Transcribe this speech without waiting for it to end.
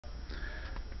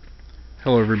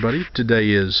Hello everybody.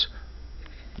 Today is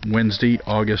Wednesday,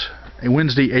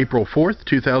 April 4th,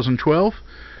 2012.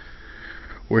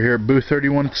 We're here at booth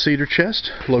 31 at the Cedar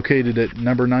Chest, located at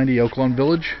number 90 Oaklawn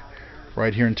Village,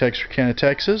 right here in Texarkana,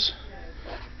 Texas.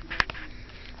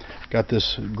 Got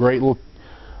this great little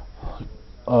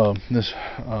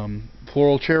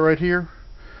floral chair right here.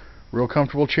 Real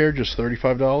comfortable chair, just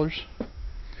 $35.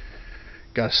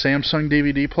 Got a Samsung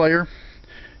DVD player.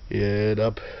 It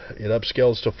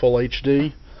upscales to full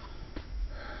HD,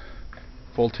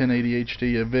 full 1080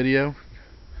 HD video.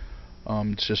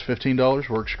 It's just $15.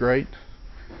 Works great.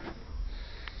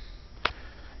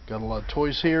 Got a lot of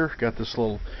toys here. Got this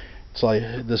little, it's like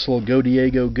this little Go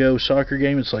Diego Go soccer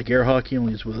game. It's like air hockey,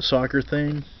 only it's with a soccer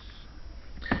thing.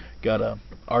 Got a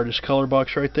artist color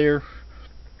box right there.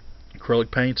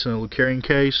 Acrylic paints in a little carrying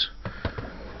case.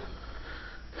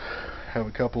 Have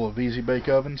a couple of easy bake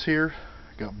ovens here.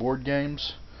 Got board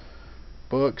games,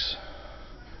 books.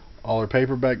 All our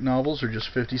paperback novels are just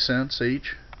 50 cents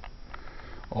each.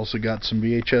 Also got some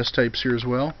VHS tapes here as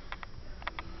well.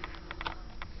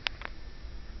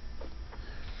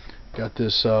 Got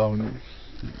this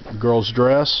girl's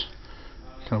dress,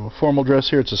 kind of a formal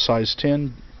dress here. It's a size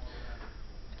 10.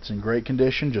 It's in great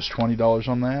condition, just $20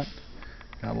 on that.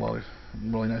 Got a lot of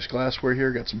really nice glassware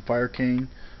here. Got some Fire King,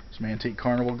 some antique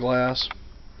carnival glass.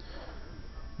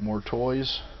 More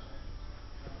toys.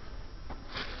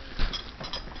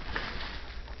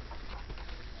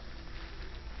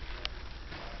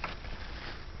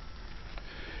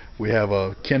 We have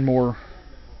a Kenmore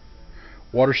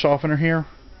water softener here.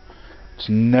 It's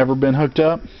never been hooked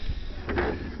up.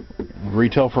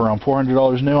 Retail for around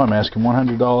 $400 new. I'm asking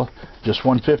 $100, just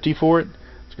 $150 for it.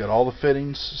 It's got all the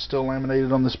fittings still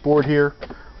laminated on this board here.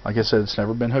 Like I said, it's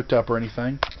never been hooked up or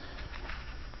anything.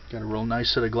 Got a real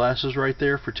nice set of glasses right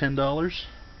there for $10.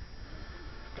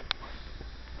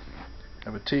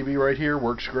 Have a TV right here,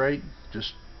 works great,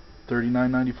 just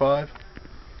 $39.95.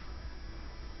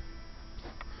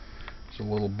 There's a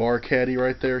little bar caddy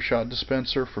right there, shot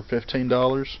dispenser for $15.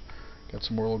 Got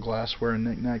some more little glassware and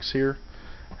knickknacks here.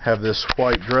 Have this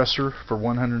white dresser for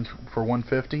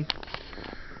 $150.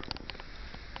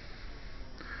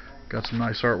 Got some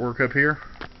nice artwork up here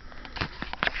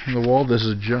on the wall. This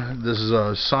is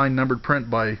a signed numbered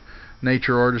print by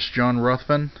nature artist John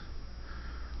Ruthven.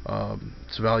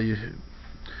 It's valued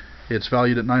at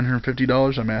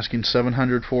 $950. I'm asking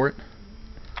 $700 for it.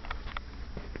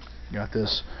 Got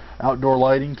this outdoor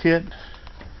lighting kit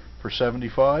for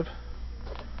 $75.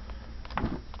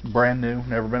 Brand new,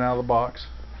 never been out of the box.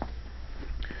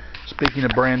 Speaking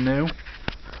of brand new,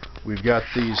 we've got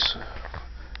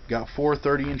four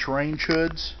 30-inch range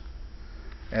hoods.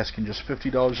 Asking just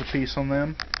 $50 a piece on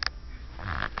them.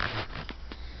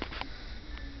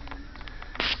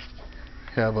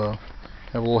 Have a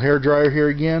little hair dryer here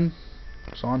again.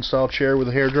 It's on style chair with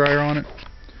a hair dryer on it.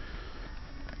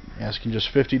 Asking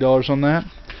just $50 on that.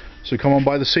 So come on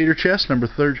by the Cedar Chest, number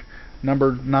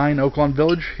 9 Oaklawn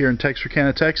Village here in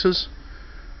Texarkana, Texas.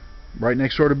 Right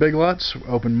next door to Big Lots.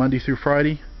 Open Monday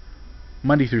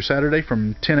through Saturday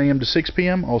from 10 a.m. to 6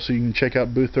 p.m. Also, you can check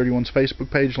out Booth 31's Facebook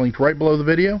page linked right below the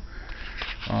video.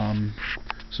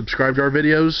 Subscribe to our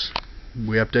videos.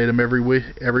 We update them every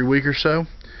week or so.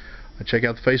 Check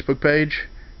out the Facebook page,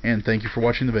 and thank you for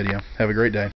watching the video. Have a great day.